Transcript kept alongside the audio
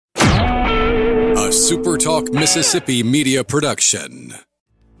SuperTalk Mississippi media production.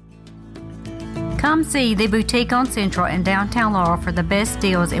 Come see the Boutique on Central in downtown Laurel for the best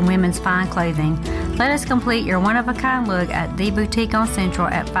deals in women's fine clothing. Let us complete your one-of-a-kind look at the Boutique on Central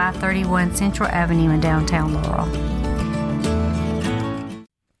at 531 Central Avenue in downtown Laurel.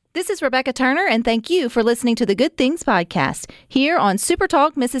 This is Rebecca Turner, and thank you for listening to the Good Things Podcast here on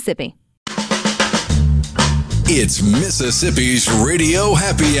SuperTalk Mississippi. It's Mississippi's Radio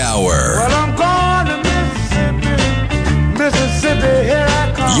Happy Hour. Well, I'm going to Mississippi, here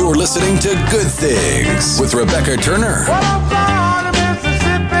I come. You're listening to Good Things with Rebecca Turner. Well, I'm going to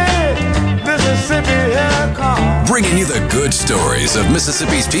Mississippi, here I come. Bringing you the good stories of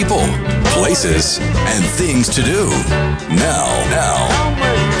Mississippi's people, places, and things to do.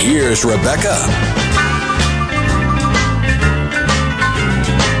 Now, here's Rebecca.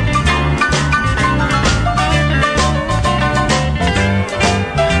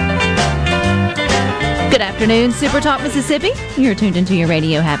 Good afternoon, SuperTalk Mississippi. You're tuned into your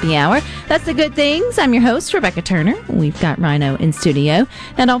Radio Happy Hour. That's the Good Things. I'm your host, Rebecca Turner. We've got Rhino in studio.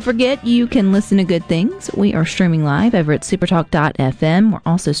 And don't forget, you can listen to Good Things. We are streaming live over at supertalk.fm. We're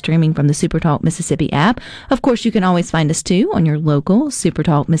also streaming from the SuperTalk Mississippi app. Of course, you can always find us, too, on your local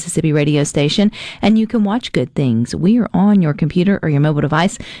SuperTalk Mississippi radio station. And you can watch Good Things. We are on your computer or your mobile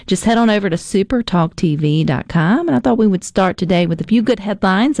device. Just head on over to supertalktv.com. And I thought we would start today with a few good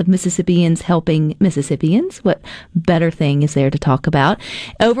headlines of Mississippians helping Mississippians. What better thing is there to talk about?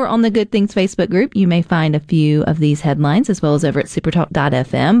 Over on the Good Things Facebook group, you may find a few of these headlines, as well as over at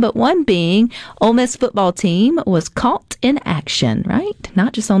supertalk.fm. But one being, Ole Miss football team was caught in action, right?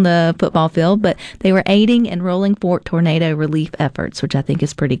 Not just on the football field, but they were aiding in Rolling Fork tornado relief efforts, which I think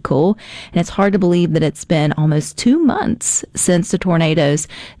is pretty cool. And it's hard to believe that it's been almost 2 months since the tornadoes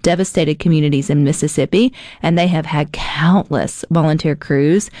devastated communities in Mississippi, and they have had countless volunteer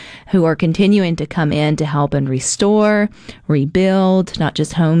crews who are continuing to come in to help and restore, rebuild, not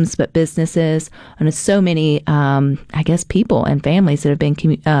just homes, but businesses. And there's so many, people and families that have been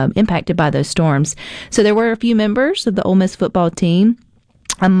impacted by those storms. So there were a few members of the Ole Miss football team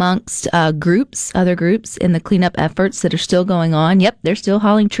amongst other groups in the cleanup efforts that are still going on. Yep, they're still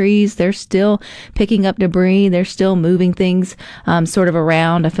hauling trees. They're still picking up debris. They're still moving things sort of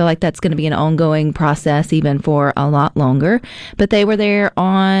around. I feel like that's going to be an ongoing process even for a lot longer. But they were there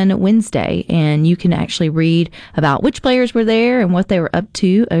on Wednesday, and you can actually read about which players were there and what they were up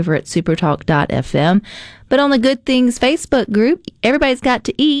to over at supertalk.fm. But on the Good Things Facebook group, everybody's got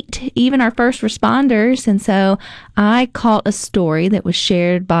to eat, even our first responders. And so I caught a story that was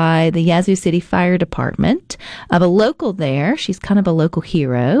shared by the Yazoo City Fire Department of a local there. She's kind of a local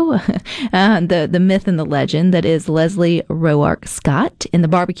hero, the myth and the legend that is Leslie Roark Scott in the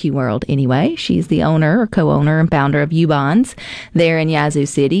barbecue world anyway. She's the owner or co-owner and founder of Ubon's there in Yazoo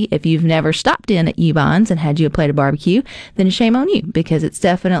City. If you've never stopped in at Ubon's and had you a plate of barbecue, then shame on you, because it's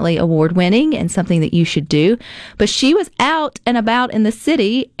definitely award-winning and something that you should do. But she was out and about in the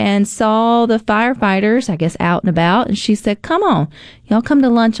city and saw the firefighters, I guess, out and about. And she said, come on, y'all come to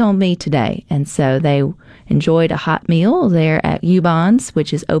lunch on me today. And so they enjoyed a hot meal there at Ubon's,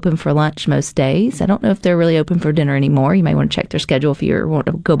 which is open for lunch most days. I don't know if they're really open for dinner anymore. You may want to check their schedule if you want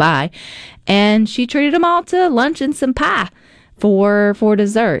to go by. And she treated them all to lunch and some pie for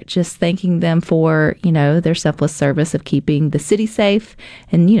dessert, just thanking them for, their selfless service of keeping the city safe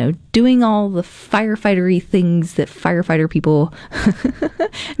and, doing all the firefightery things that firefighter people,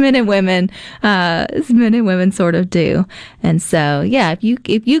 men and women sort of do. And so, yeah,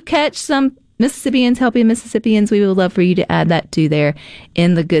 if you catch some Mississippians helping Mississippians, we would love for you to add that to there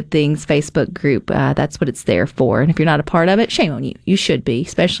in the Good Things Facebook group. That's what it's there for. And if you're not a part of it, shame on you. You should be,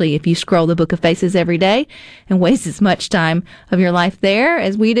 especially if you scroll the Book of Faces every day and waste as much time of your life there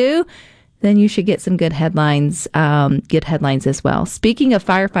as we do. Then you should get some good headlines as well. Speaking of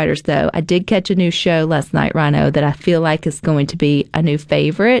firefighters, though, I did catch a new show last night, Rhino, that I feel like is going to be a new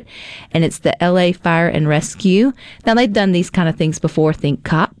favorite, and it's the LA Fire and Rescue. Now, they've done these kind of things before, think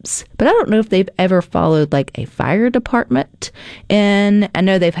Cops, but I don't know if they've ever followed, like, a fire department. And I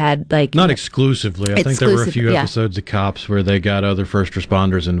know they've had, like... Not exclusively. I think there were a few episodes of Cops where they got other first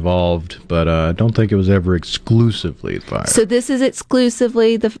responders involved, but I don't think it was ever exclusively fire. So this is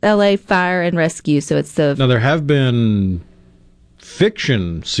exclusively the LA Fire and Rescue, so it's the... Now, there have been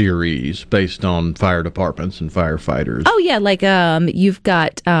fiction series based on fire departments and firefighters. Oh, yeah, like you've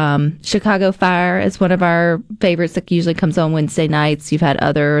got Chicago Fire is one of our favorites that usually comes on Wednesday nights. You've had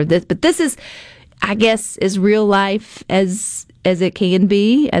but this is, I guess, as real life as it can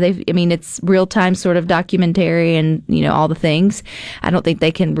be. It's real-time sort of documentary and, all the things. I don't think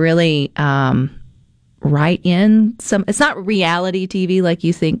they can really... write in some. It's not reality TV like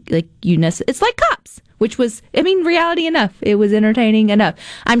you think. It's like Cops, which was, reality enough. It was entertaining enough.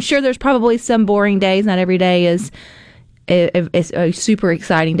 I'm sure there's probably some boring days. Not every day is a super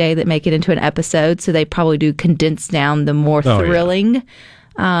exciting day that make it into an episode. So they probably do condense down the more thrilling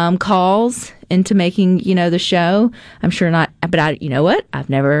calls into making the show. I'm sure not. But you know what? I've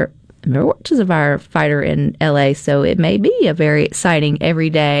never worked as a firefighter in LA, so it may be a very exciting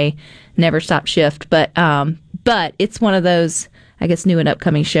everyday, never stop shift. But it's one of those, I guess, new and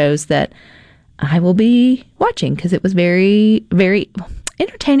upcoming shows that I will be watching because it was very, very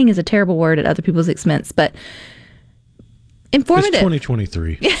entertaining is a terrible word at other people's expense, but informative. It's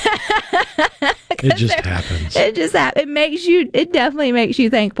 2023. It just happens. It definitely makes you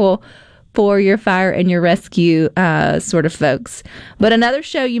thankful for your fire and your rescue sort of folks. But another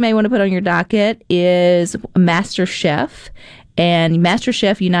show you may want to put on your docket is MasterChef and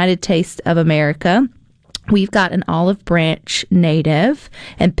MasterChef United Taste of America. We've got an Olive Branch native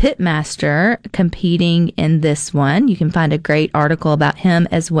and pitmaster competing in this one. You can find a great article about him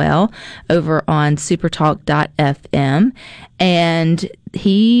as well over on supertalk.fm. And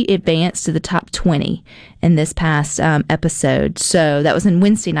he advanced to the top 20 in this past episode. So that was in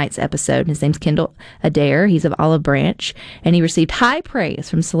Wednesday night's episode. His name's Kendall Adair. He's of Olive Branch. And he received high praise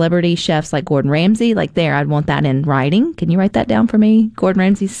from celebrity chefs like Gordon Ramsay. Like there, I'd want that in writing. Can you write that down for me? Gordon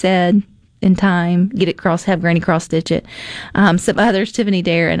Ramsay said... in time, get it have Granny cross stitch it. Some others, Tiffany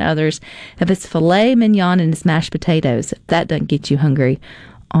Dare and others, of his filet mignon and his mashed potatoes. If that doesn't get you hungry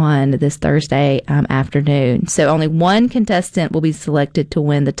on this Thursday afternoon. So only one contestant will be selected to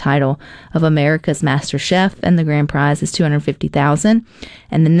win the title of America's Master Chef, and the grand prize is $250,000.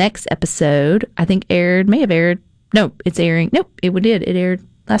 And the next episode, I think it aired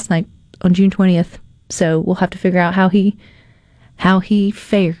last night on June 20th. So we'll have to figure out how he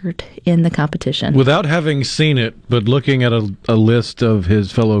fared in the competition. Without having seen it, but looking at a list of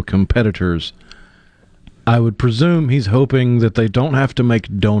his fellow competitors, I would presume he's hoping that they don't have to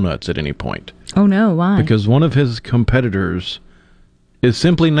make donuts at any point. Oh, no. Why? Because one of his competitors is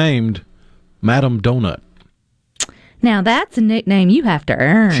simply named Madam Donut. Now, that's a nickname you have to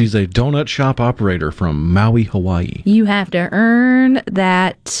earn. She's a donut shop operator from Maui, Hawaii. You have to earn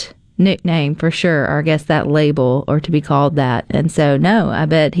that nickname for sure, or I guess that label, or to be called that. And so, no, I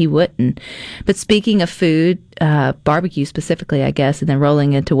bet he wouldn't. But speaking of food, barbecue specifically, I guess, and then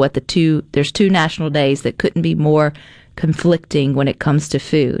rolling into there's two national days that couldn't be more conflicting when it comes to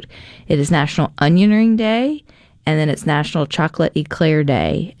food. It is National Onion Ring Day, and then it's National Chocolate Eclair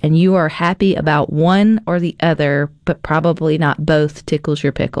Day. And you are happy about one or the other, but probably not both tickles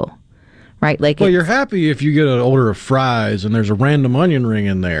your pickle. Right? Well, you're happy if you get an order of fries and there's a random onion ring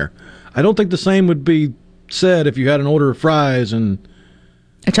in there. I don't think the same would be said if you had an order of fries and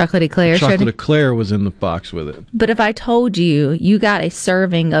a chocolate eclair. Chocolate eclair was in the box with it. But if I told you got a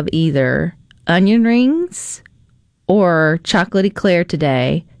serving of either onion rings or chocolate eclair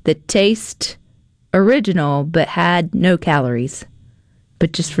today that taste original but had no calories,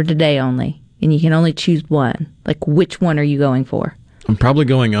 but just for today only, and you can only choose one, like which one are you going for? I'm probably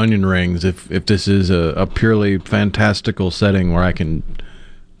going onion rings if this is a purely fantastical setting where I can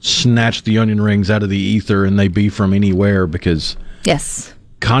snatch the onion rings out of the ether and they be from anywhere, because yes,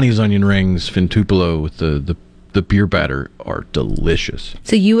 Connie's onion rings, Fintupelo with the beer batter, are delicious.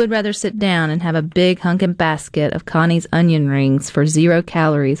 So you would rather sit down and have a big hunkin' basket of Connie's onion rings for 0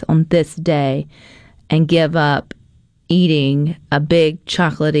 calories on this day and give up eating a big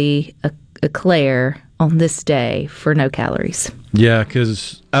chocolatey eclair on this day for no calories. Yeah,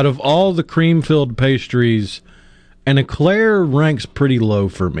 because out of all the cream-filled pastries, an eclair ranks pretty low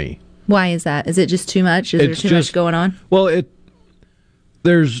for me. Why is that? Is it just too much? Is there too much going on? Well,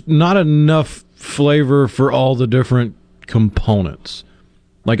 there's not enough flavor for all the different components.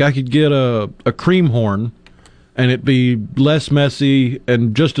 Like, I could get a cream horn, and it'd be less messy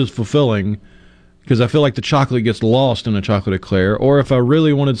and just as fulfilling, because I feel like the chocolate gets lost in a chocolate eclair. Or if I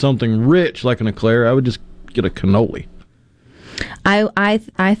really wanted something rich like an eclair, I would just get a cannoli.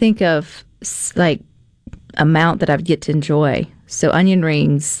 I think of like amount that I would get to enjoy. So onion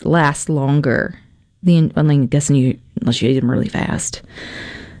rings last longer. I'm guessing unless you eat them really fast,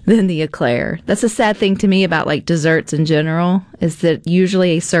 than the eclair. That's a sad thing to me about like desserts in general, is that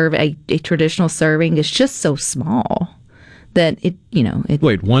usually a traditional serving is just so small that it.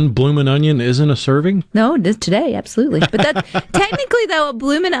 Wait, one bloomin' onion isn't a serving? No, it is today, absolutely. But that technically, though, a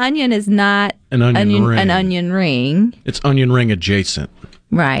bloomin' onion is not an onion ring. It's onion ring adjacent.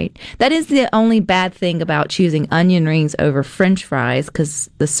 Right. That is the only bad thing about choosing onion rings over French fries, because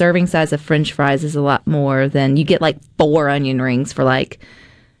the serving size of French fries is a lot more than you get like 4 onion rings for like,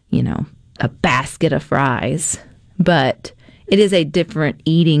 a basket of fries, but it is a different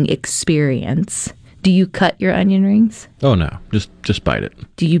eating experience. Do you cut your onion rings? Oh, no. Just bite it.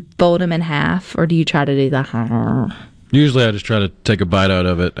 Do you fold them in half, or do you try to do the... Usually I just try to take a bite out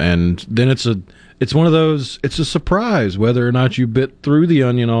of it, and then it's one of those, it's a surprise whether or not you bit through the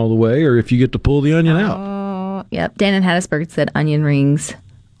onion all the way or if you get to pull the onion out. Oh, yep. Dan in Hattiesburg said onion rings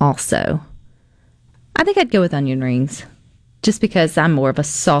also. I think I'd go with onion rings just because I'm more of a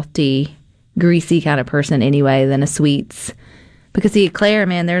salty, greasy kind of person anyway than a sweets. Because the eclair,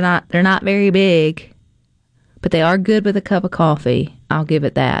 man, they're not very big. But they are good with a cup of coffee. I'll give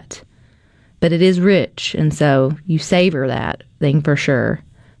it that. But it is rich, and so you savor that thing for sure.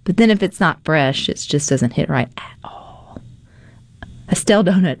 But then if it's not fresh, it just doesn't hit right at all. A stale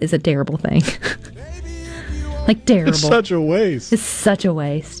donut is a terrible thing. Like, terrible. It's such a waste. It's such a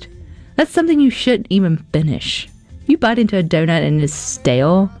waste. That's something you shouldn't even finish. You bite into a donut and it's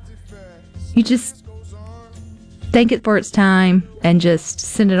stale. You just thank it for its time and just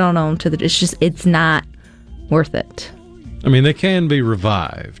send it on to the... It's not worth it. I mean, they can be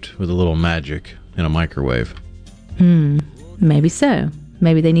revived with a little magic in a microwave. Maybe so.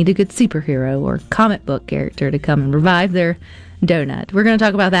 Maybe they need a good superhero or comic book character to come and revive their donut. We're going to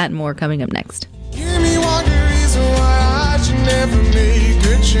talk about that and more coming up next. Give me one good reason why I should never make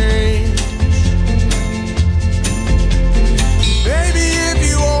a change. Baby, if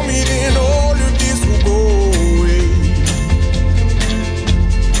you want me, then all of this will go away.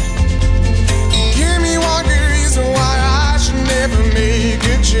 Give me one good reason why I should never make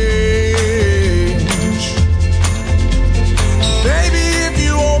a change. Baby, if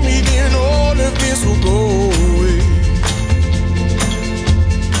you want me, then all of this will go away.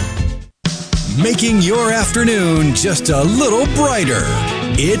 Making your afternoon just a little brighter.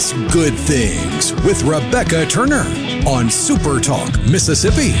 It's Good Things with Rebecca Turner on SuperTalk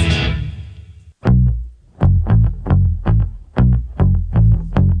Mississippi.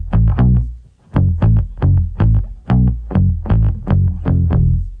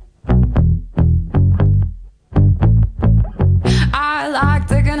 I like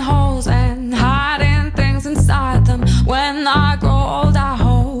digging holes and hiding things inside them. When I grow old, I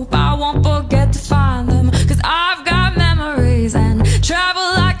hope I won't forget to find them. 'Cause I've got memories and travel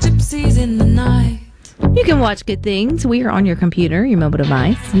like gypsies in the night. You can watch Good Things. We are on your computer, your mobile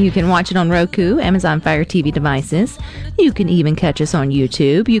device. You can watch it on Roku, Amazon Fire TV devices. You can even catch us on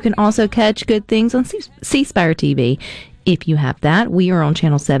YouTube. You can also catch Good Things on C-Spire TV. If you have that, we are on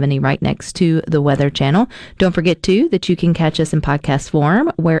Channel 70 right next to the Weather Channel. Don't forget, too, that you can catch us in podcast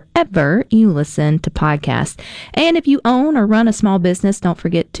form wherever you listen to podcasts. And if you own or run a small business, don't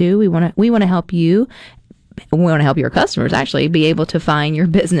forget, too, we want to help you. We want to help your customers, actually, be able to find your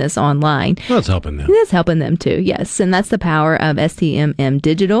business online. Well, that's helping them. That's helping them, too, yes. And that's the power of STMM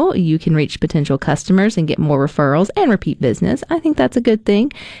Digital. You can reach potential customers and get more referrals and repeat business. I think that's a good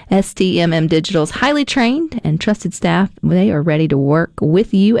thing. STMM Digital's highly trained and trusted staff, they are ready to work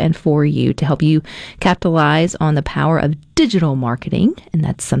with you and for you to help you capitalize on the power of digital marketing, and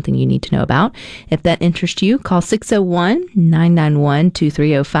that's something you need to know about. If that interests you, call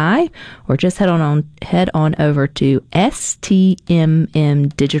 601-991-2305 or just head on over to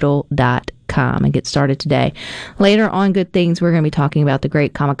stmmdigital.com and get started today. Later on Good Things, we're going to be talking about the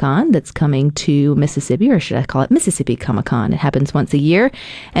great Comic-Con that's coming to Mississippi, or should I call it Mississippi Comic-Con. It happens once a year,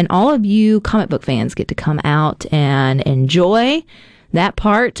 and all of you comic book fans get to come out and enjoy that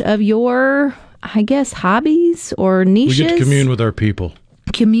part of your, I guess, hobbies or niches. We get to commune with our people.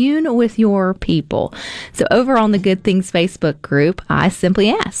 Commune with your people. So over on the Good Things Facebook group, I simply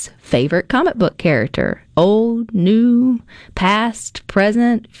ask, favorite comic book character? Old, new, past,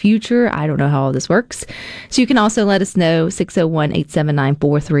 present, future? I don't know how all this works. So you can also let us know,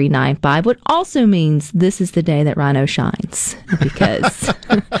 601-879-4395, what also means this is the day that Rhino shines. Because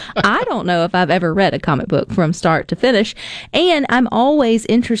I don't know if I've ever read a comic book from start to finish. And I'm always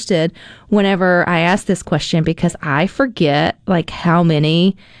interested whenever I ask this question because I forget like how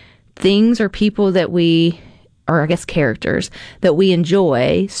many things or people that we, or I guess characters that we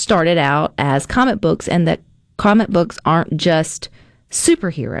enjoy started out as comic books, and that comic books aren't just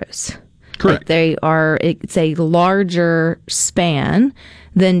superheroes. Correct. Like they are, it's a larger span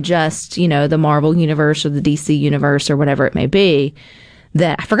than just, you know, the Marvel universe or the DC universe or whatever it may be.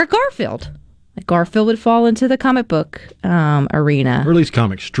 That I forgot Garfield. Like Garfield would fall into the comic book arena. Or at least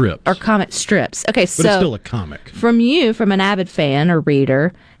comic strips. Or comic strips. Okay, so but it's still a comic. From you, from an avid fan or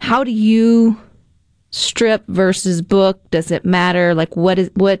reader, how do you strip versus book? Does it matter? Like what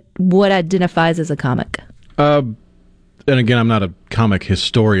identifies as a comic? And again, I'm not a comic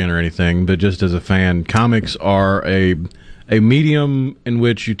historian or anything, but just as a fan, comics are a a medium in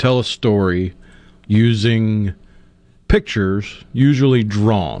which you tell a story using pictures, usually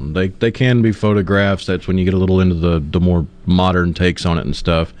drawn. They can be photographs. That's when you get a little into the more modern takes on it and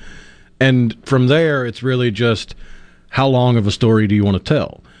stuff. And from there, it's really just how long of a story do you want to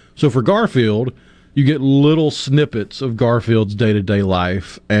tell? So for Garfield, you get little snippets of Garfield's day-to-day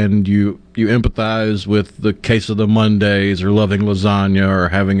life, and you empathize with the case of the Mondays or loving lasagna or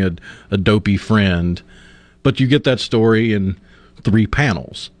having a dopey friend. But you get that story in 3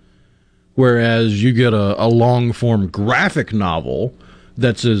 panels. Whereas you get a long-form graphic novel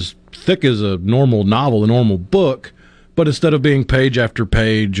that's as thick as a normal novel, a normal book, but instead of being page after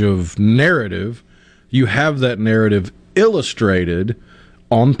page of narrative, you have that narrative illustrated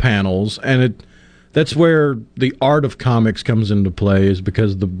on panels, and that's where the art of comics comes into play, is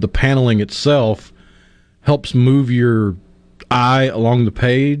because the paneling itself helps move your eye along the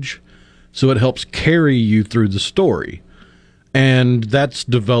page, so it helps carry you through the story. And that's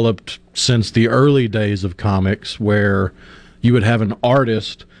developed since the early days of comics, where you would have an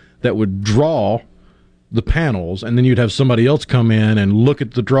artist that would draw the panels, and then you'd have somebody else come in and look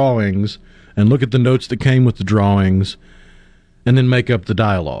at the drawings and look at the notes that came with the drawings and then make up the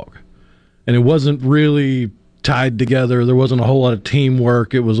dialogue. And it wasn't really tied together. There wasn't a whole lot of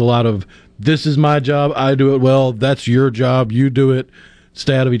teamwork. It was a lot of, this is my job, I do it well, that's your job, you do it,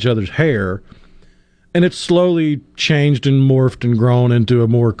 stay out of each other's hair. And it's slowly changed and morphed and grown into a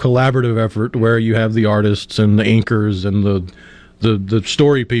more collaborative effort where you have the artists and the inkers and the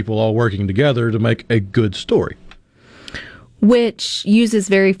story people all working together to make a good story. Which uses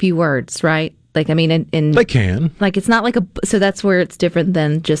very few words, right? Like, I mean, in they can. Like, it's not like so that's where it's different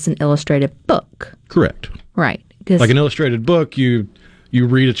than just an illustrated book. Correct. Right. Like an illustrated book, you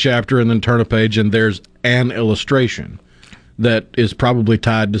read a chapter and then turn a page and there's an illustration that is probably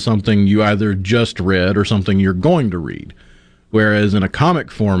tied to something you either just read or something you're going to read. Whereas in a comic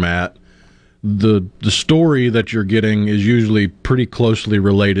format, the story that you're getting is usually pretty closely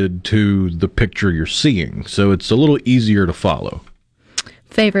related to the picture you're seeing. So it's a little easier to follow.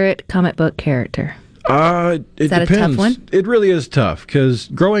 Favorite comic book character? It is that depends. A tough one? It really is tough, because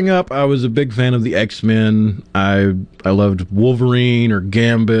growing up, I was a big fan of the X-Men. I loved Wolverine or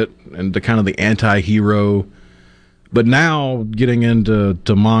Gambit and the kind of the anti-hero. But now, getting into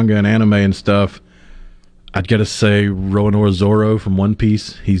manga and anime and stuff, I'd gotta say Roronoa Zoro from One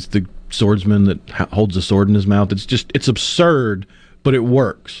Piece. He's the swordsman that holds a sword in his mouth. It's absurd, but it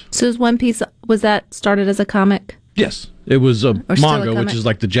works. So is One Piece, was that started as a comic? Yes. It was a manga, which is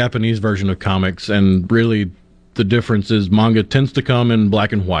like the Japanese version of comics, and really the difference is manga tends to come in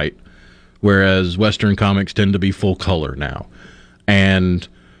black and white, whereas Western comics tend to be full color now. And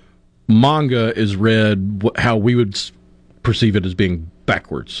manga is read how we would perceive it as being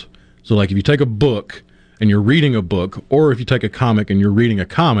backwards. So like if you take a book and you're reading a book, or if you take a comic and you're reading a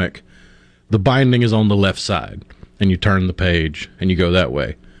comic, the binding is on the left side, and you turn the page and you go that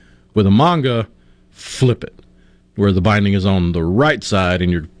way. With a manga, flip it, where the binding is on the right side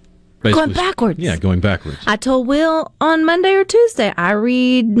and you're basically going backwards. Yeah, going backwards. I told Will on Monday or Tuesday, I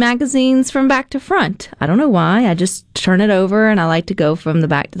read magazines from back to front. I don't know why. I just turn it over and I like to go from the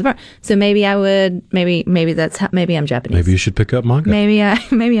back to the front. So maybe I would, maybe that's how, maybe I'm Japanese. Maybe you should pick up manga. Maybe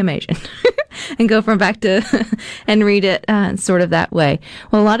I'm Asian. And go from back to and read it sort of that way.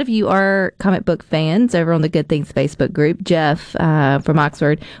 Well, a lot of you are comic book fans over on the Good Things Facebook group. Jeff from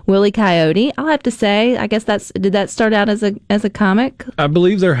Oxford, Willie Coyote. I'll have to say, I guess did that start out as a comic? I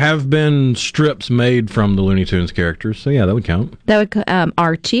believe there have been strips made from the Looney Tunes characters, so yeah, that would count. That would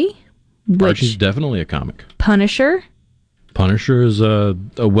Archie. Archie's definitely a comic. Punisher. Punisher is a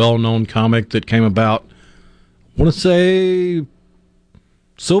well-known comic that came about, I want to say,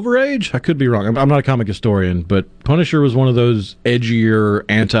 Silver Age? I could be wrong. I'm not a comic historian, but Punisher was one of those edgier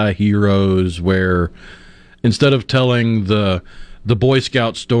anti-heroes where instead of telling the Boy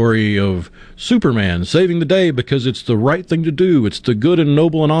Scout story of Superman saving the day because it's the right thing to do, it's the good and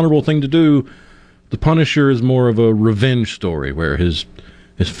noble and honorable thing to do, the Punisher is more of a revenge story where his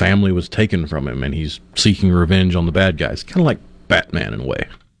family was taken from him and he's seeking revenge on the bad guys. Kind of like Batman in a way.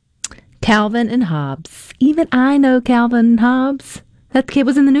 Calvin and Hobbes. Even I know Calvin and Hobbes. That kid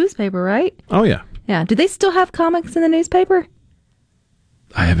was in the newspaper, right? Oh, yeah. Yeah. Do they still have comics in the newspaper?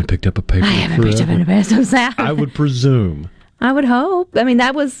 I haven't picked up a paper. I haven't picked up a paper. So sad. I would presume. I would hope. I mean,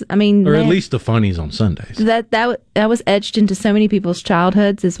 that was, or at least the funnies on Sundays. That was etched into so many people's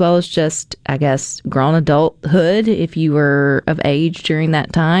childhoods, as well as just, I guess, grown adulthood if you were of age during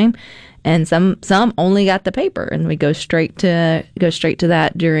that time. And some only got the paper, and we go straight to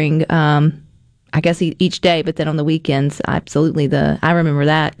that during I guess each day, but then on the weekends, absolutely. I remember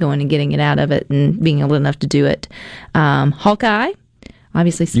that, going and getting it out of it and being able enough to do it. Hawkeye,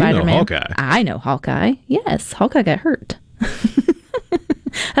 obviously Spider-Man. You know Hawkeye. I know Hawkeye. Yes, Hawkeye got hurt.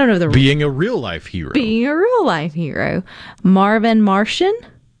 I don't know the being a real life hero. Being a real life hero. Marvin Martian?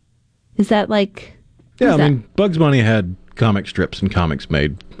 Is that like? Yeah, I mean, Bugs Bunny had comic strips and comics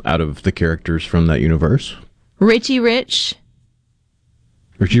made out of the characters from that universe. Richie Rich.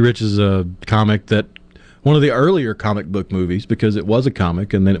 Richie Rich is a comic that one of the earlier comic book movies, because it was a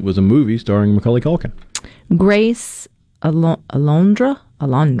comic and then it was a movie starring Macaulay Culkin. Grace Alondra.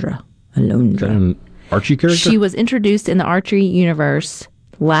 Is that an Archie character? She was introduced in the Archie universe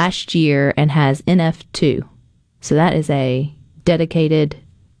last year and has NF2. So that is a dedicated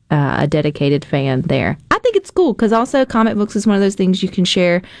fan there. I think it's cool because also comic books is one of those things you can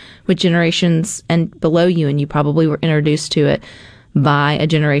share with generations and below you, and you probably were introduced to it by a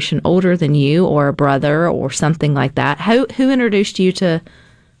generation older than you or a brother or something like that. Who introduced you to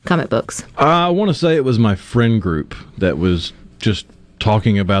comic books? I want to say it was my friend group that was just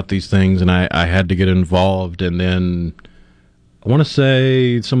talking about these things, and I had to get involved. And then I want to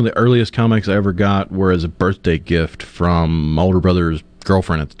say some of the earliest comics I ever got were as a birthday gift from my older brother's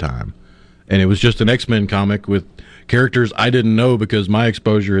girlfriend at the time. And it was just an X-Men comic with characters I didn't know because my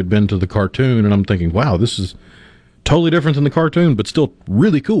exposure had been to the cartoon, and I'm thinking, wow, this is totally different than the cartoon, but still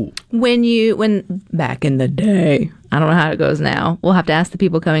really cool. When back in the day, I don't know how it goes now. We'll have to ask the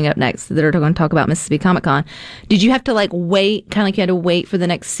people coming up next that are going to talk about Mississippi Comic Con. Did you have to wait, kind of like you had to wait for the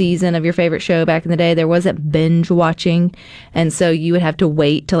next season of your favorite show back in the day? There wasn't binge watching, and so you would have to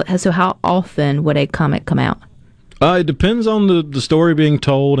wait till. So how often would a comic come out? It depends on the story being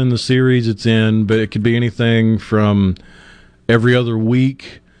told and the series it's in, but it could be anything from every other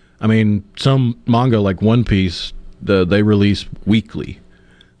week. I mean, some manga like One Piece, they release weekly.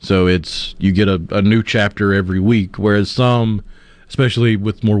 So you get a new chapter every week, whereas some, especially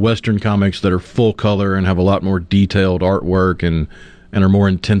with more Western comics that are full color and have a lot more detailed artwork and are more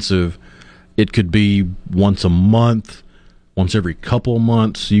intensive, it could be once a month, once every couple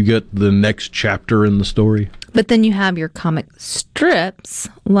months, you get the next chapter in the story. But then you have your comic strips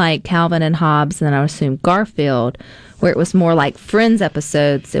like Calvin and Hobbes, and then I would assume Garfield, where it was more like Friends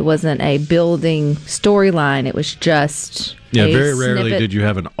episodes. It wasn't a building storyline. It was just very rarely did you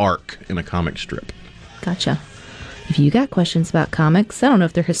have an arc in a comic strip. Gotcha. If you got questions about comics, I don't know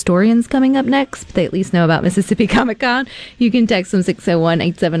if they're historians coming up next, but they at least know about Mississippi Comic Con. You can text them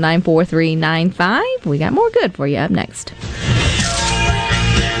 601-879-4395. We got more good for you up next.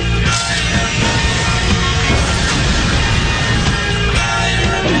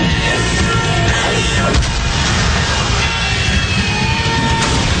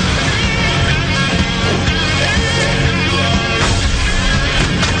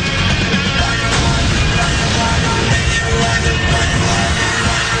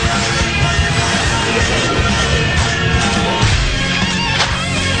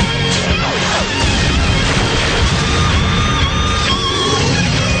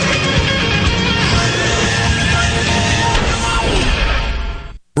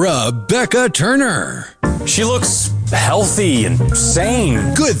 Rebecca Turner. She looks healthy and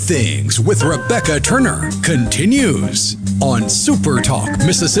sane. Good Things with Rebecca Turner continues on SuperTalk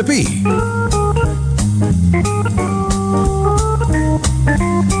Mississippi.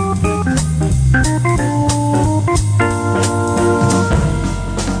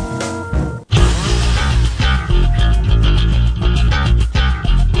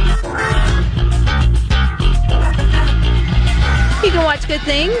 Good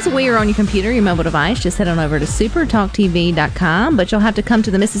Things. We are on your computer, your mobile device. Just head on over to supertalktv.com. But you'll have to come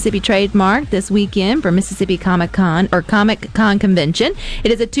to the Mississippi Trade Mart this weekend for Mississippi Comic Con or Comic Con Convention.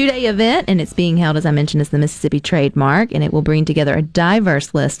 It is a 2-day event, and it's being held, as I mentioned, as the Mississippi Trade Mart, and it will bring together a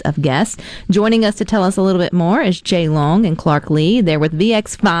diverse list of guests. Joining us to tell us a little bit more is Jay Long and Clark Lee. They're with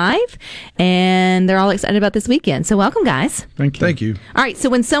VX5, and they're all excited about this weekend. So welcome, guys. Thank you. Thank you. All right, so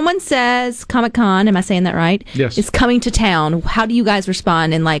when someone says Comic Con, am I saying that right? Yes. Is coming to town, how do you guys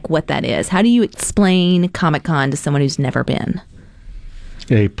respond and what that is? How do you explain Comic Con to someone who's never been?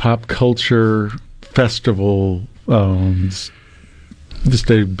 A pop culture festival, just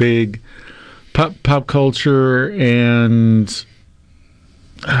a big pop culture and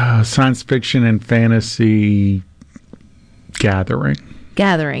science fiction and fantasy gathering.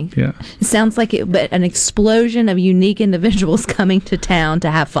 Yeah. It sounds like but an explosion of unique individuals coming to town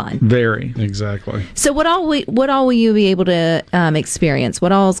to have fun. Very. Exactly. So what all will you be able to experience?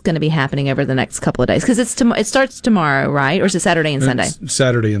 What all is going to be happening over the next couple of days? Because it starts tomorrow, right? Or is it Saturday and Sunday? It's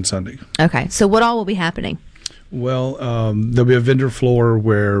Saturday and Sunday. Okay. So what all will be happening? Well, there'll be a vendor floor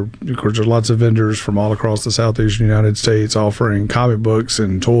where, of course, there's lots of vendors from all across the southeastern United States offering comic books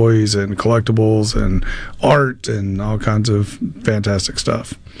and toys and collectibles and art and all kinds of fantastic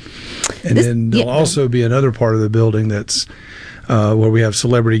stuff. And then there'll also be another part of the building that's where we have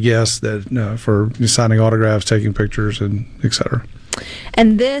celebrity guests that for signing autographs, taking pictures, and et cetera.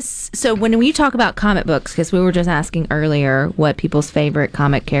 And this, so when we talk about comic books, because we were just asking earlier what people's favorite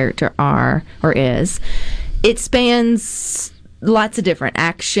comic character are or is, it spans lots of different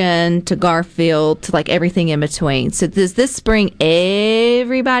action to Garfield to like everything in between. So does this bring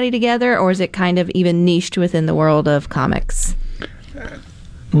everybody together, or is it kind of even niched within the world of comics?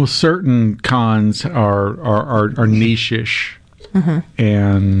 Well, certain cons are niche-ish,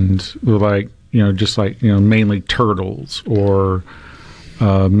 and like just like mainly turtles, or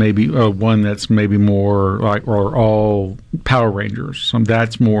maybe one that's maybe more like or all Power Rangers. So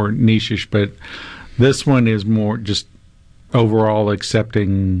that's more niche-ish, but this one is more just overall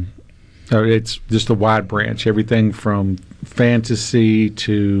accepting. It's just a wide branch, everything from fantasy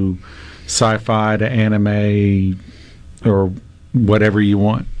to sci-fi to anime or whatever you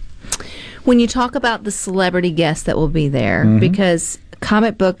want. When you talk about the celebrity guests that will be there, because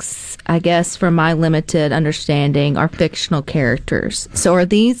comic books, I guess, from my limited understanding, are fictional characters. So are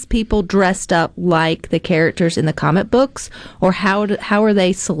these people dressed up like the characters in the comic books, or how are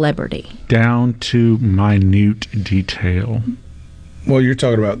they celebrity? Down to minute detail. Well, you're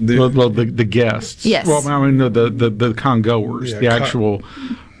talking about the guests. Yes. Well, I mean the con-goers, the actual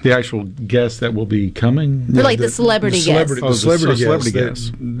guests that will be coming. They're like the celebrity guests. The celebrity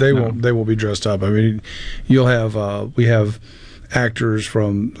guests. They won't be dressed up. I mean, you'll have we have actors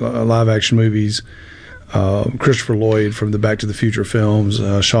from live action movies. Christopher Lloyd from the Back to the Future films.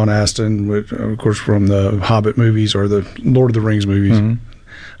 Sean Astin, of course, from the Hobbit movies or the Lord of the Rings movies.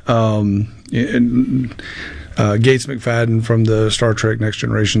 Gates McFadden from the Star Trek Next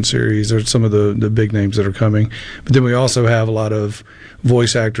Generation series. There's some of the big names that are coming. But then we also have a lot of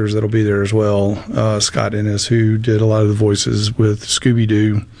voice actors that'll be there as well. Scott Ennis, who did a lot of the voices with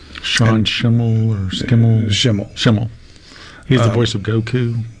Scooby-Doo. Sean Schimmel or Skimmel? Schimmel. He's the voice of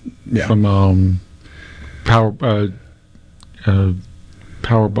Goku. Yeah. From Powerball.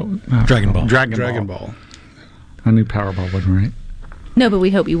 Dragon Ball. I knew Powerball wasn't right. No, but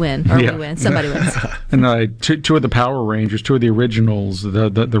we hope you win, or we win. Somebody wins. And two of the Power Rangers, two of the originals,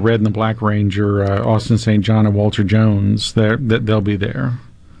 the Red and the Black Ranger, Austin St. John and Walter Jones, they'll be there.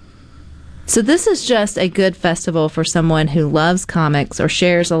 So this is just a good festival for someone who loves comics or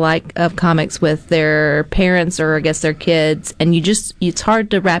shares a like of comics with their parents or I guess their kids, and it's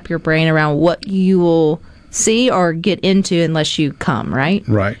hard to wrap your brain around what you will see or get into unless you come, right?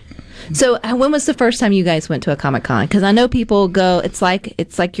 Right. So when was the first time you guys went to a Comic-Con? Because I know people go, it's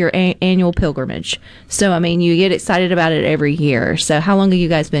like your annual pilgrimage. So, I mean, you get excited about it every year. So how long have you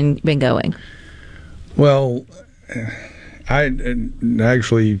guys been going? Well, I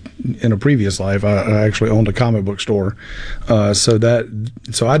actually, in a previous life, I actually owned a comic book store. So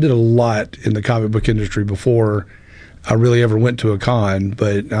I did a lot in the comic book industry before I really ever went to a con.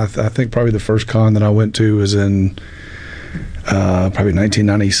 But I think probably the first con that I went to was in probably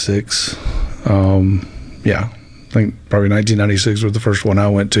 1996. I think probably 1996 was the first one I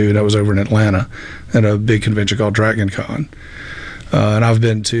went to. That was over in Atlanta at a big convention called Dragon Con. And I've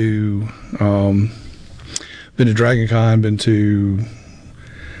been to Dragon Con, been to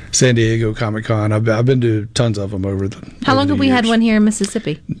San Diego Comic Con. I've been to tons of them over the. How long have we had one here in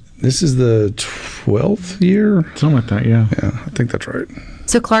Mississippi? This is the 12th year, something like that. Yeah, I think that's right.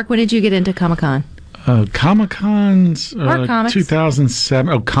 So, Clark, when did you get into Comic-Con? Comic-Con's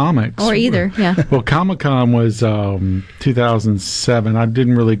 2007. Oh, comics. Or either, yeah. Well, Comic-Con was 2007. I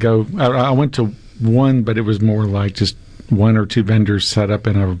didn't really go. I went to one, but it was more like just one or two vendors set up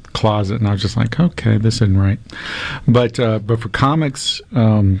in a closet, and I was just like, okay, this isn't right. But for comics,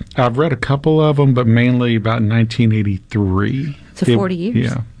 I've read a couple of them, but mainly about 1983. So 40 years?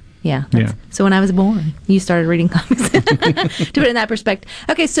 Yeah. Yeah. So when I was born, you started reading comics. To put it in that perspective.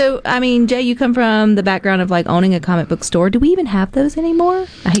 Okay, so, I mean, Jay, you come from the background of, like, owning a comic book store. Do we even have those anymore?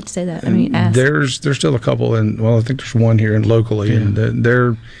 I hate to say that. I mean, there's still a couple, and, well, I think there's one here locally, and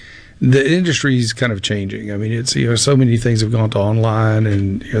the industry's kind of changing. I mean, it's, so many things have gone to online,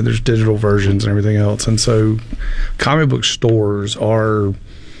 and, there's digital versions and everything else, and so comic book stores are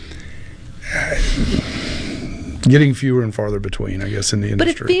getting fewer and farther between, I guess, in the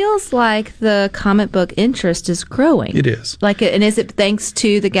industry. But it feels like the comic book interest is growing. It is. And is it thanks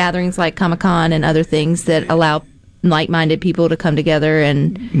to the gatherings like Comic-Con and other things that allow like-minded people to come together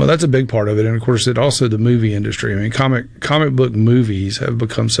and. Well, that's a big part of it, and of course, it also the movie industry. I mean, comic book movies have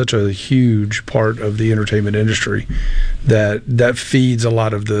become such a huge part of the entertainment industry that feeds a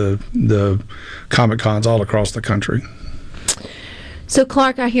lot of the Comic Cons all across the country. So,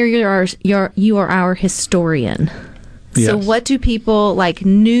 Clark, I hear you are our historian. Yes. So, what do people like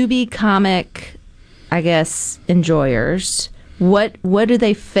newbie comic, I guess, enjoyers? What do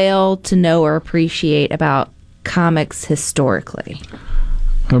they fail to know or appreciate about comics historically?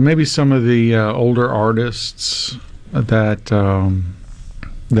 Maybe some of the older artists that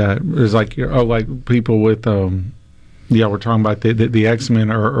is like people with we're talking about the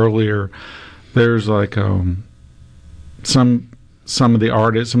X-Men or earlier. There's like some of the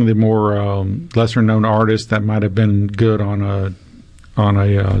artists, some of the more lesser known artists that might have been good on a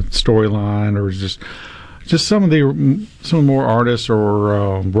storyline, or just some more artists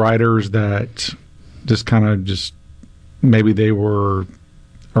or writers that just kind of maybe they were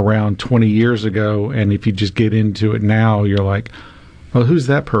around 20 years ago, and if you just get into it now, you're like, well, who's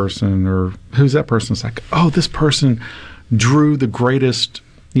that person, or who's that person? It's like, oh, this person drew the greatest,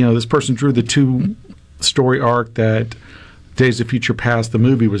 this person drew the 2-story arc that Days of Future Past, the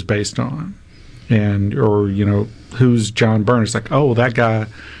movie, was based on. Or who's John Byrne? It's like, oh, that guy,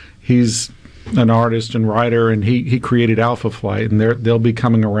 he's an artist and writer, and he created Alpha Flight, and they'll be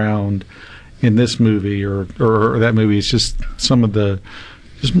coming around in this movie or that movie. It's just some of the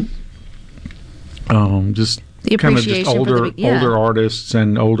the kind of just older artists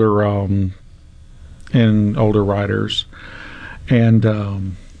and older writers,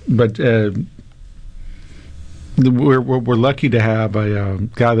 but we're lucky to have a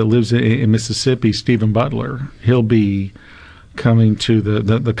guy that lives in Mississippi, Stephen Butler. He'll be coming to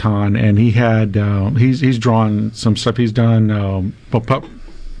the con, and he had he's drawn some stuff. He's done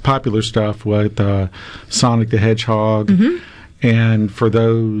popular stuff with Sonic the Hedgehog, and for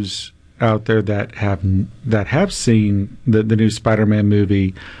those out there that have seen the new Spider-Man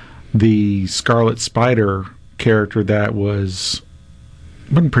movie, the Scarlet Spider character that wasn't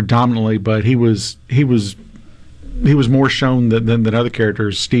predominantly, but he was more shown than other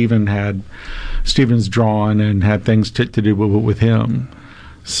characters. Steven's drawn and had things to do with him.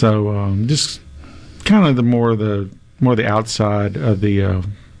 So just kind of the more the outside of the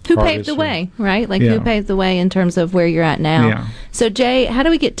who paved the way, right? Like who paved the way in terms of where you're at now. Yeah. So Jay, how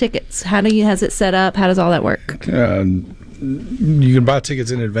do we get tickets? Has it set up? How does all that work? You can buy tickets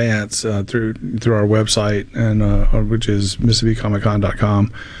in advance through our website, and which is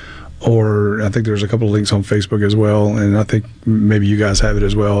MississippiComicCon.com. Or I think there's a couple of links on Facebook as well, and I think maybe you guys have it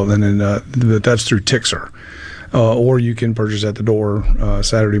as well. And then that's through Tixer, or you can purchase at the door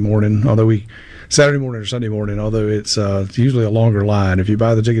Saturday morning. Saturday morning or Sunday morning, although it's usually a longer line. If you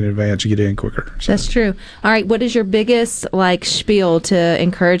buy the ticket in advance, you get in quicker. So. That's true. All right, what is your biggest spiel to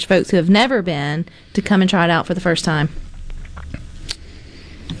encourage folks who have never been to come and try it out for the first time?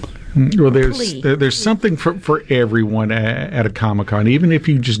 Well, there's something for everyone at a Comic-Con. Even if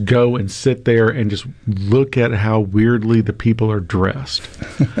you just go and sit there and just look at how weirdly the people are dressed.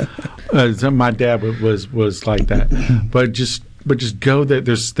 My dad was like that, but just go there.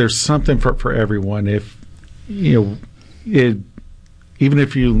 There's something for everyone. If even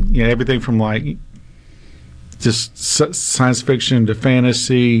if you everything from like just science fiction to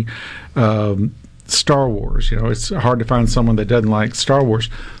fantasy, Star Wars. It's hard to find someone that doesn't like Star Wars.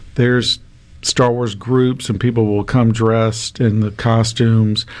 There's Star Wars groups, and people will come dressed in the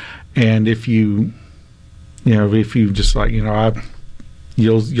costumes. And if you just like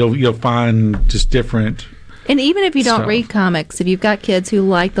you'll find just different. And even if you don't read comics, if you've got kids who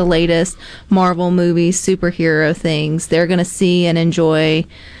like the latest Marvel movies, superhero things, they're going to see and enjoy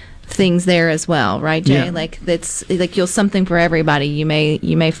things there as well, right, Jay? Yeah. Like that's like you'll something for everybody. You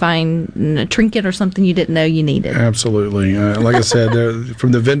may find a trinket or something you didn't know you needed. Absolutely. Like I said,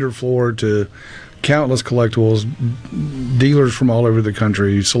 from the vendor floor to countless collectibles, dealers from all over the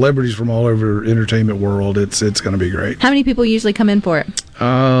country, celebrities from all over entertainment world. It's going to be great. How many people usually come in for it?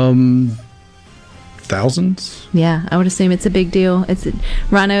 Thousands. Yeah, I would assume it's a big deal.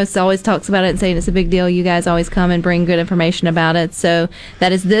 Rhino always talks about it and saying it's a big deal. You guys always come and bring good information about it. So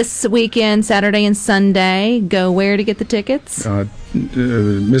that is this weekend, Saturday and Sunday. Go where to get the tickets?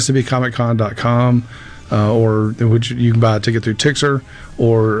 MississippiComicCon.com, or which you can buy a ticket through Tixer,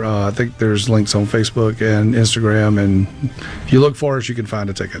 or I think there's links on Facebook and Instagram. And if you look for us, you can find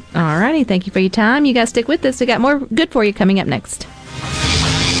a ticket. All righty. Thank you for your time. You guys stick with us. We got more good for you coming up next.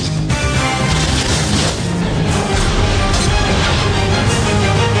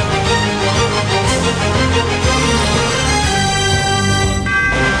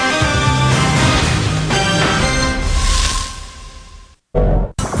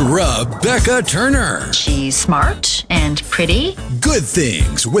 Rebecca Turner. She's smart and pretty. Good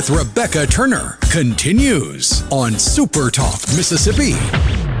Things with Rebecca Turner continues on SuperTalk Mississippi.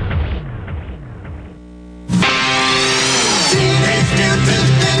 Teenage Mutant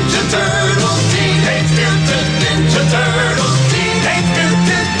Ninja Turtles. Teenage Mutant Ninja Turtles. Teenage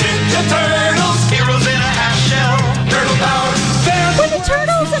Mutant Ninja Turtles. Heroes in a half shell. Turtle power. Were the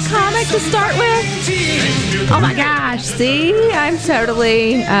Turtles a comic to start with? Oh my gosh, see? I'm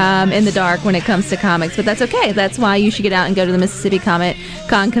totally in the dark when it comes to comics, but that's okay. That's why you should get out and go to the Mississippi Comic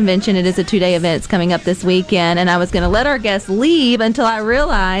Con Convention. It is a 2-day event. It's coming up this weekend, and I was going to let our guests leave until I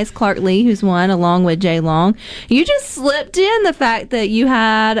realized Clark Lee, who's won, along with Jay Long, you just slipped in the fact that you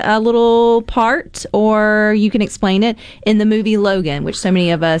had a little part, or you can explain it, in the movie Logan, which so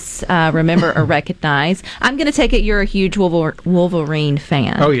many of us remember or recognize. I'm going to take it you're a huge Wolverine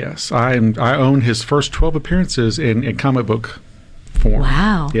fan. Oh, yes. I own his first 12 appearances in comic book form.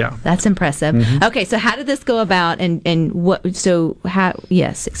 Wow. Yeah. That's impressive. Mm-hmm. Okay, so how did this go about, and what, so how,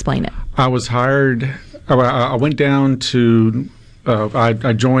 yes, explain it. I was hired, I went down to,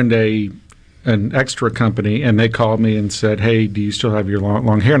 I joined an extra company, and they called me and said, hey, do you still have your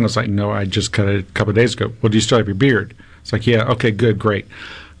long hair? And I was like, no, I just cut it a couple of days ago. Well, do you still have your beard? It's like, yeah, okay, good, great.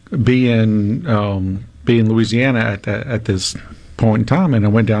 Being Louisiana at this point in time, and I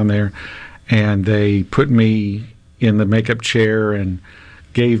went down there, and they put me in the makeup chair and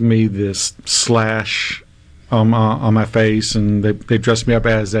gave me this slash on my face, and they dressed me up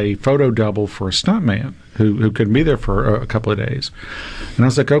as a photo double for a stuntman who couldn't be there for a couple of days. And I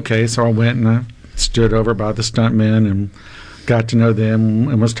was like, okay, so I went and I stood over by the stuntmen and got to know them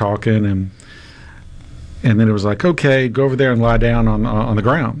and was talking, and then it was like, okay, go over there and lie down on the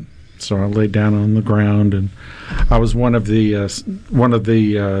ground. So I laid down on the ground, and I was one of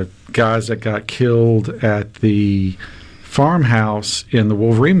the guys that got killed at the farmhouse in the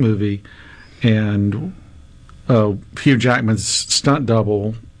Wolverine movie, and Hugh Jackman's stunt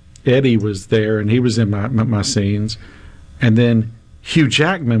double Eddie was there, and he was in my scenes, and then Hugh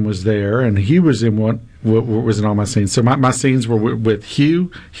Jackman was there, and he was in what was in all my scenes. So my scenes were with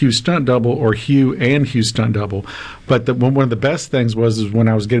Hugh stunt double, or Hugh and Hugh stunt double. But one of the best things was when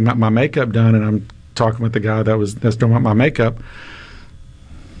I was getting my makeup done, and I'm talking with the guy that's doing my makeup.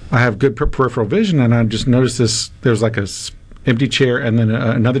 I have good peripheral vision, and I just noticed there's like a empty chair, and then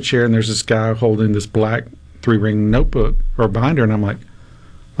another chair, and there's this guy holding this black 3-ring notebook or binder, and I'm like,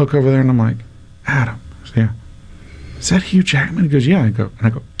 look over there, and I'm like, Adam, yeah, is that Hugh Jackman? He goes, yeah. And I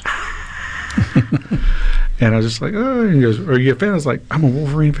go, and I was just like, oh, and he goes, are you a fan? I was like, I'm a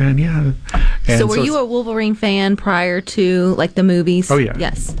Wolverine fan, yeah. And so were you a Wolverine fan prior to, like, the movies? Oh, yeah.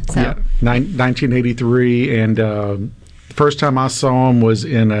 Yes. So. Yeah, 1983, and first time I saw him was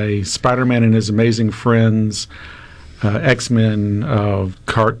in a Spider-Man and His Amazing Friends X-Men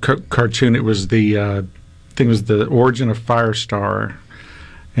cartoon. It was I think it was the origin of Firestar,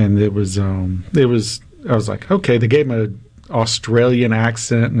 and it was I was like, okay, they gave him an Australian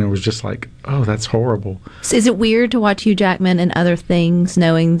accent, and it was just like, oh, that's horrible. So is it weird to watch Hugh Jackman in other things,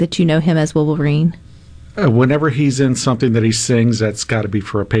 knowing that you know him as Wolverine? Whenever he's in something that he sings, that's got to be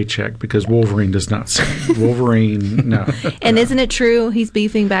for a paycheck, because Wolverine does not sing. Wolverine, no. And isn't it true he's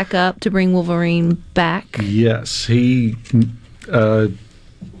beefing back up to bring Wolverine back? Yes. Ryan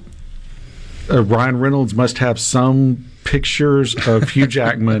Reynolds must have some pictures of Hugh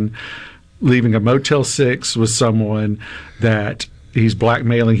Jackman leaving a Motel 6 with someone that he's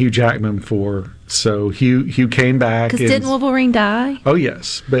blackmailing Hugh Jackman for. So Hugh came back. Because didn't Wolverine die? Oh,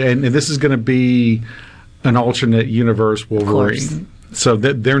 yes. And this is going to be an alternate universe Wolverine. So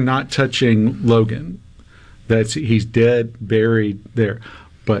they're not touching Logan. He's dead, buried there.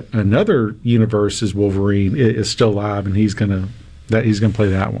 But another universe is Wolverine is still alive, and he's gonna play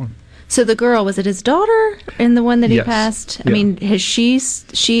that one. So the girl, was it his daughter in the one that he Yes. passed? Yeah. I mean, has she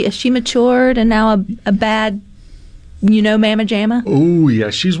matured and now a bad, mamma jamma? Oh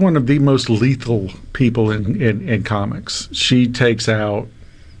yeah, she's one of the most lethal people in comics. She takes out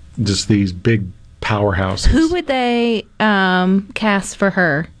just these big powerhouses. Who would they cast for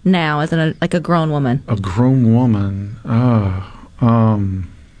her now as a grown woman? A grown woman. I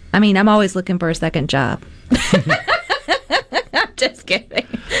mean, I'm always looking for a second job. I'm just kidding.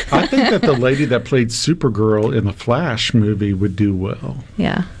 I think that the lady that played Supergirl in the Flash movie would do well.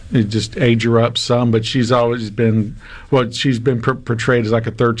 Yeah. It just age her up some, but she's always been, she's been portrayed as like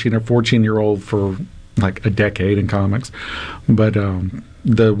a 13 or 14-year-old for like a decade in comics. But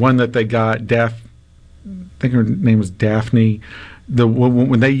the one that they got, I think her name was Daphne.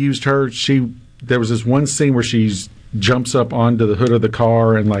 When they used her, there was this one scene where she jumps up onto the hood of the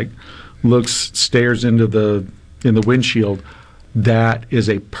car and like stares in the windshield. that is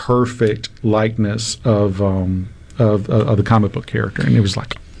a perfect likeness of the comic book character. And it was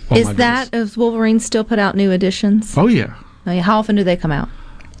like, oh my goodness. Is Wolverine still put out new editions? Oh, yeah. How often do they come out?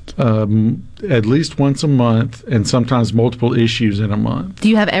 At least once a month, and sometimes multiple issues in a month. Do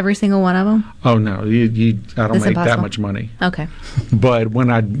you have every single one of them? Oh no, I don't make that much money. Okay. But when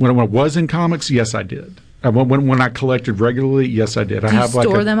I was in comics, yes, I did. When I collected regularly, yes, I did. Do you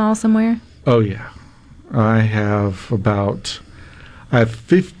store them all somewhere? Oh yeah, I have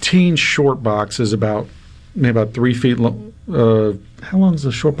 15 short boxes, maybe about 3 feet long. How long is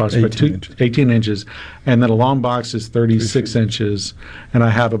the short box? 18 inches. And then a long box is 36 inches. And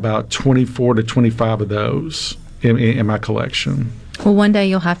I have about 24 to 25 of those in my collection. Well, one day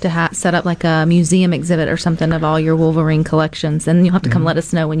you'll have to set up like a museum exhibit or something of all your Wolverine collections, and you'll have to come let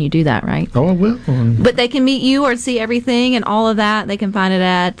us know when you do that, right? Oh, I will. But they can meet you or see everything and all of that. They can find it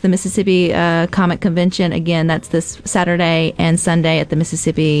at the Mississippi Comic Convention. Again, that's this Saturday and Sunday at the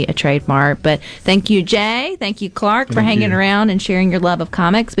Mississippi Trade Mart. But thank you, Jay. Thank you, Clark, for hanging around and sharing your love of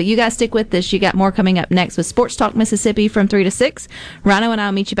comics. But you guys stick with this. You got more coming up next with Sports Talk Mississippi from 3 to 6. Rhino and I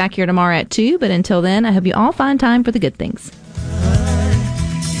will meet you back here tomorrow at 2. But until then, I hope you all find time for the good things.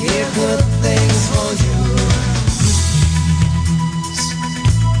 Good things for you.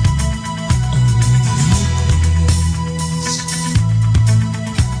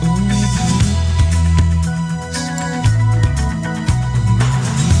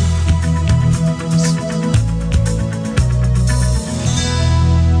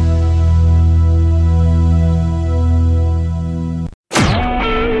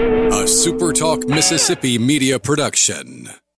 A SuperTalk Mississippi media production.